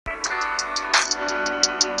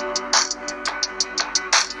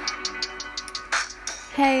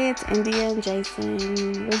Hey, it's India and Jason.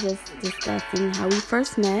 We're just discussing how we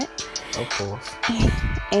first met. Of course.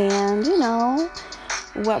 And,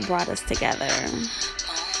 what brought us together.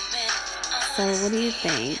 So, what do you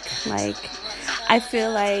think? I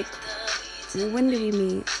feel like, when did we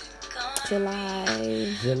meet?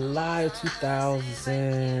 July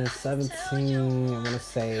 2017. I'm going to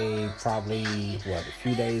say probably, a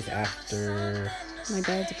few days after... my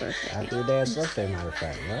dad's birthday. After your dad's birthday, matter of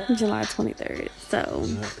fact, right? July 23rd. So,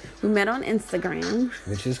 we met on Instagram.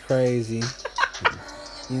 Which is crazy.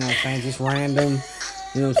 You know what I'm saying? Just random,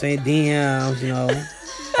 DMs,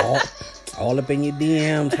 all up in your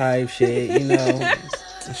DM type shit,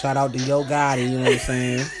 Shout out to Yo Gotti, you know what I'm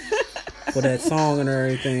saying? For that song and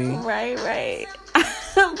everything. Right. I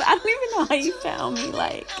don't even know how you found me,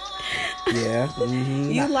 Yeah.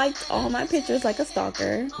 Mm-hmm. You liked all my pictures like a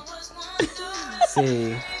stalker.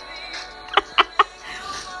 See.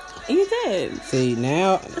 You did. See,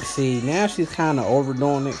 now she's kind of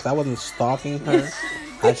overdoing it, because I wasn't stalking her.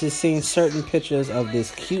 I just seen certain pictures of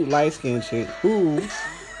this cute light-skinned chick who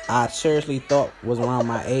I seriously thought was around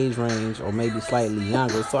my age range or maybe slightly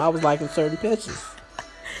younger. So I was liking certain pictures.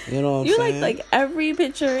 You know what I'm saying? You like every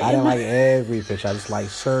picture. I didn't like every picture. I just like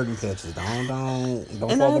certain pictures. Don't and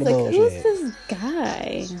fall I for was the like, bullshit. who's this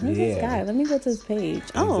guy? Who's this guy? Let me go to his page.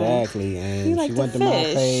 Exactly. And you like she to went to my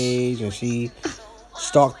fish. page and she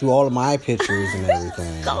stalked through all of my pictures and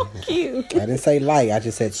everything. So cute. I didn't say like, I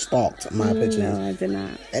just said stalked my pictures. No, I did not.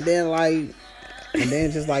 And then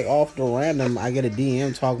just off the random, I get a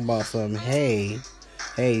DM talking about something. Hey,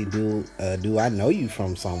 do I know you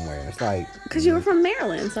from somewhere? It's like, because you were from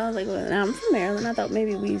Maryland, so I was like, well, I'm from Maryland. I thought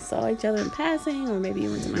maybe we saw each other in passing, or maybe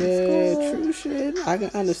you went to my school. Yeah, true shit. I can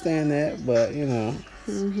understand that, but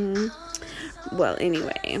Well,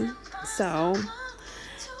 anyway, so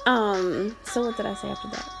what did I say after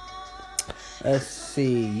that? Let's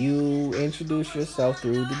see. You introduced yourself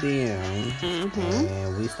through the DM,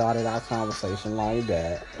 and we started our conversation like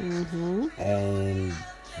that. And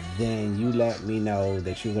then you let me know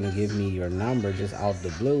that you were going to give me your number just out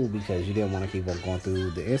the blue because you didn't want to keep on going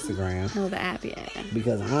through the Instagram. Oh, the app, yeah.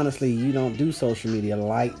 Because honestly, you don't do social media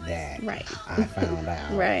like that. Right. I found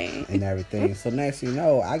out. Right. And everything. So next thing you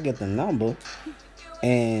know, I get the number.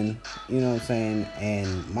 And, you know what I'm saying?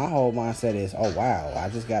 And my whole mindset is, oh, wow, I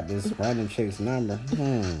just got this random chick's number.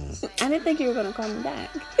 I didn't think you were going to call me back.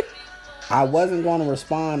 I wasn't going to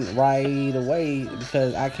respond right away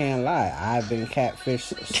because I can't lie. I've been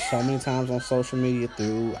catfished so many times on social media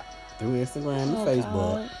through Instagram and Facebook.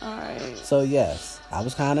 God. All right. So, yes, I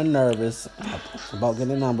was kind of nervous about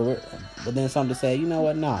getting a number. But then somebody said, you know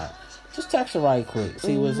what, nah. Just text her right quick.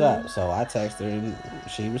 See what's up. So I texted her and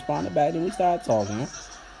she responded back and we started talking.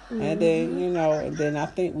 And then, and then I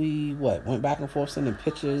think we, went back and forth sending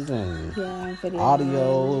pictures and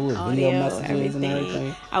audio video messages and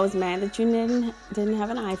everything. I was mad that you didn't have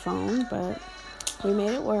an iPhone, but we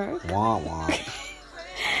made it work. Wah, wah.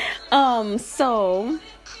 So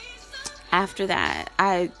after that,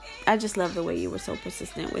 I just love the way you were so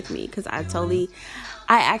persistent with me because I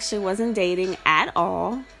actually wasn't dating at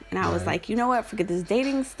all. And I was like, you know what? Forget this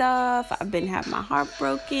dating stuff. I've been having my heart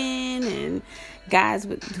broken. And guys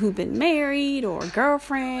who've been married or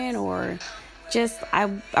girlfriend or just, I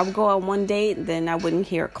would go on one date and then I wouldn't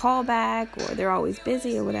hear a call back or they're always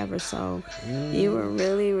busy or whatever. So you were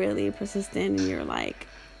really, really persistent and you're like,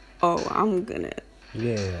 oh, I'm going to.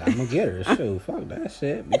 Yeah, I'm going to get her. Shoot, fuck that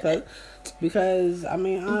shit. Because, I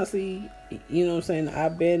mean, honestly, you know what I'm saying?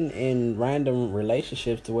 I've been in random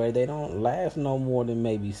relationships to where they don't last no more than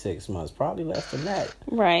maybe 6 months. Probably less than that.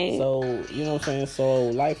 Right. So, you know what I'm saying?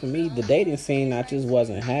 So, for me, the dating scene, I just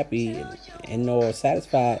wasn't happy and nor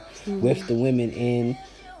satisfied with the women in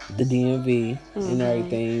the DMV and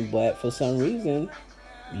everything. But for some reason,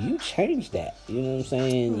 you changed that. You know what I'm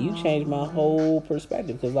saying? You changed my whole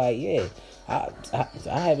perspective. Because, I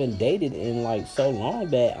haven't dated in so long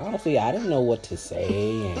that honestly I didn't know what to say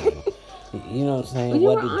and you know what I'm saying,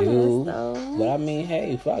 what to do. Though. But I mean,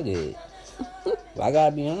 hey, fuck it. I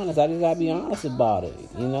gotta be honest. I just gotta be honest about it,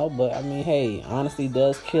 But I mean, hey, honesty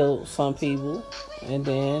does kill some people, and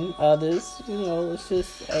then others, it's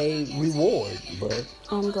just a reward. But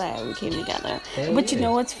I'm glad we came together. Hey, but you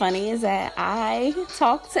know what's funny is that I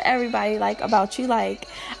talked to everybody about you. I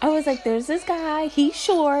was like, there's this guy. He's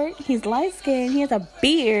short. He's light skinned. He has a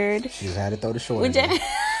beard. She had to throw the short.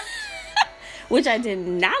 Which I did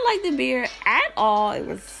not like the beard at all. It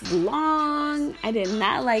was long. I did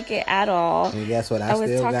not like it at all. And guess what? I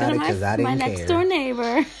still got it because I didn't care. My next door neighbor.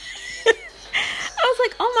 I was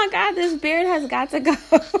like, oh my God, this beard has got to go.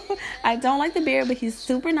 I don't like the beard, but he's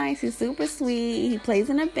super nice. He's super sweet. He plays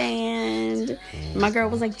in a band. My girl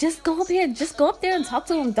was like, just go up here. Just go up there and talk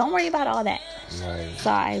to him. Don't worry about all that. Right. So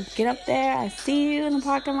I get up there. I see you in the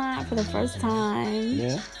parking lot for the first time.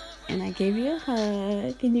 Yeah. And I gave you a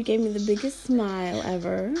hug. And you gave me the biggest smile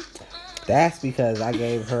ever. That's because I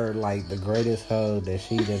gave her, like, the greatest hug that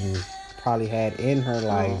she didn't probably had in her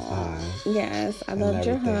lifetime. Yes, I loved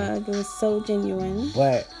your hug. It was so genuine.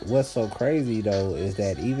 But what's so crazy though is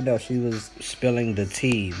that even though she was spilling the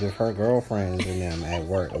tea with her girlfriends and them at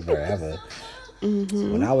work or wherever,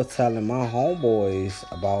 when I was telling my homeboys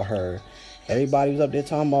about her, everybody was up there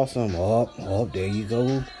talking about some there you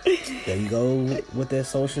go with that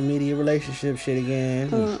social media relationship shit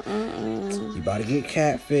again. You about to get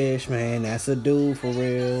catfish, man. That's a dude for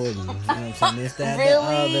real. And, you know what I'm saying? This, that, the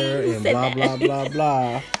other, and blah, blah, blah,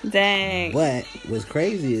 blah. Dang. But what's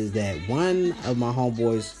crazy is that one of my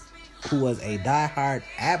homeboys, who was a diehard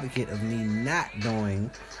advocate of me not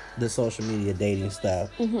doing the social media dating stuff,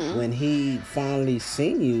 when he finally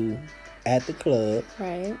seen you at the club,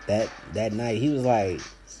 right, that night, he was like,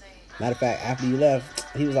 matter of fact, after you left,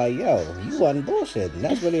 he was like, yo, you wasn't bullshitting.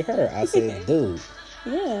 That's really her. I said, dude.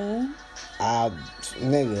 Yeah. I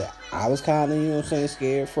was kind of, you know what I'm saying,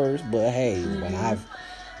 scared first, but hey,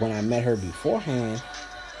 when I met her beforehand,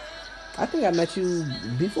 I think I met you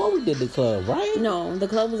before we did the club, right? No, the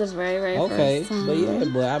club was the very, very okay, first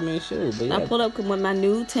time. but I mean, shoot. But yeah. I pulled up with my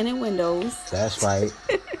new tinted windows. That's right.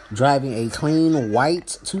 Driving a clean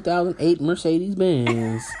white 2008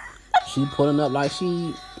 Mercedes-Benz. She pulling up like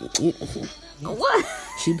she... What?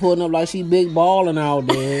 She pulling up like she big balling out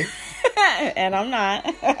there. And I'm not.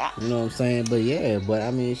 You know what I'm saying? But yeah,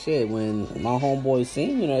 I mean, shit, when my homeboy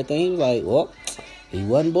seen you and everything, he was like, well, he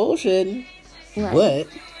wasn't bullshitting. Right.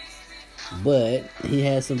 But he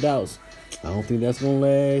had some doubts. I don't think that's going to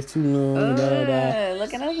last too long.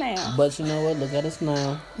 Look at us now. But you know what? Look at us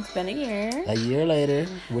now. It's been a year. A year later,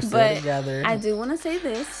 we're still together. I do want to say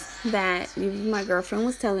this, that my girlfriend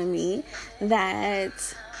was telling me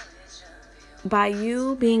that by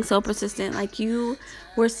you being so persistent, like you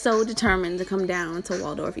were so determined to come down to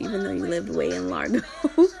Waldorf, even though you lived way in Largo,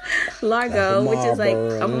 which is like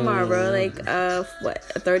up in Marlboro, like a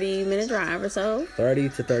 30-minute drive or so. 30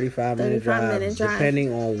 to 35 minute drive,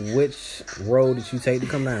 depending on which road that you take to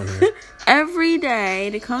come down here. Every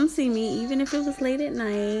day to come see me, even if it was late at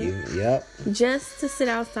night. Yep. Just to sit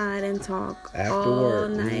outside and talk after all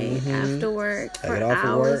work. night, after work, for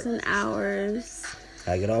hours and hours.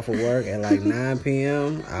 I get off of work at like 9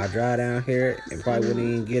 p.m. I drive down here and probably wouldn't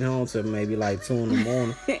even get home till maybe like 2 in the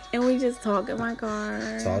morning. And we just talk in my car.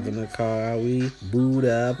 Talk in the car. We booed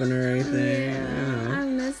up and everything. Yeah, I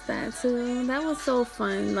miss that too. That was so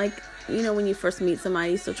fun. Like, you know, when you first meet somebody,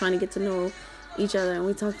 you're still trying to get to know each other, and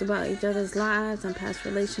we talked about each other's lives and past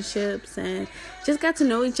relationships and just got to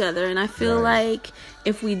know each other. And I feel like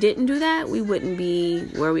if we didn't do that, we wouldn't be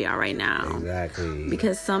where we are right now. Exactly.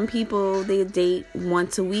 Because some people, they date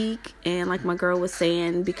once a week, and like my girl was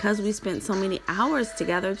saying, because we spent so many hours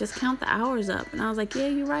together, just count the hours up. And I was like, yeah,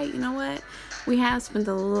 you're right. You know what? We have spent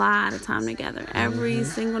a lot of time together every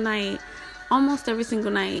single night, almost every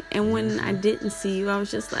single night. And when I didn't see you, I was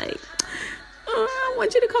just like, I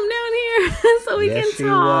want you to come down here so we can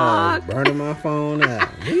talk. Was burning my phone out.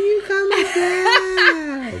 When you coming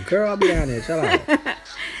down? Girl, I'll be down there. Shut up.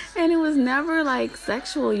 And it was never like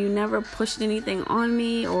sexual. You never pushed anything on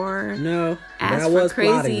me or asked for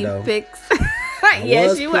crazy pics.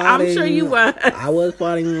 Yes, you were. I'm sure you were. I was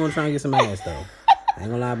plotting on trying to get some ass though. I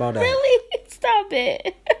ain't gonna lie about that. Really? Stop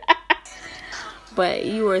it. But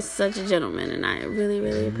you were such a gentleman, and I really,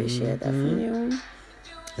 really appreciate that from you.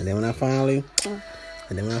 And then when I finally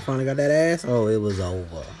got that ass, it was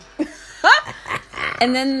over.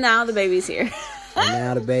 And then now the baby's here. And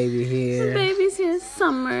now the baby here. The baby's here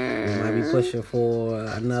summer. We might be pushing for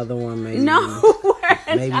another one, maybe. No.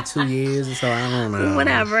 Maybe 2 years or so. I don't know.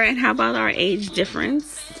 Whatever. And how about our age difference?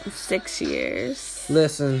 6 years.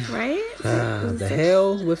 Listen. Right? The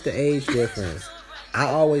hell with the age difference. I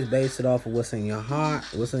always base it off of what's in your heart,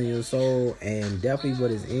 what's in your soul, and definitely what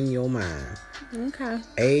is in your mind. Okay.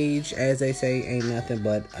 Age, as they say, ain't nothing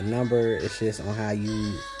but a number. It's just on how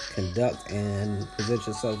you conduct and present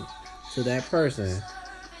yourself to that person.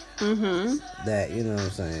 That, you know what I'm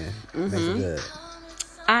saying, makes it good.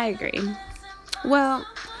 I agree. Well,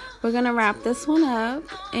 we're going to wrap this one up.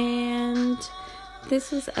 And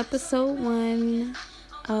this was episode 1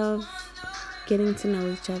 of Getting to Know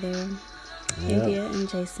Each Other. India and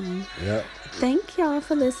Jason. Yep. Thank y'all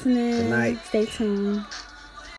for listening. Good night. Stay tuned.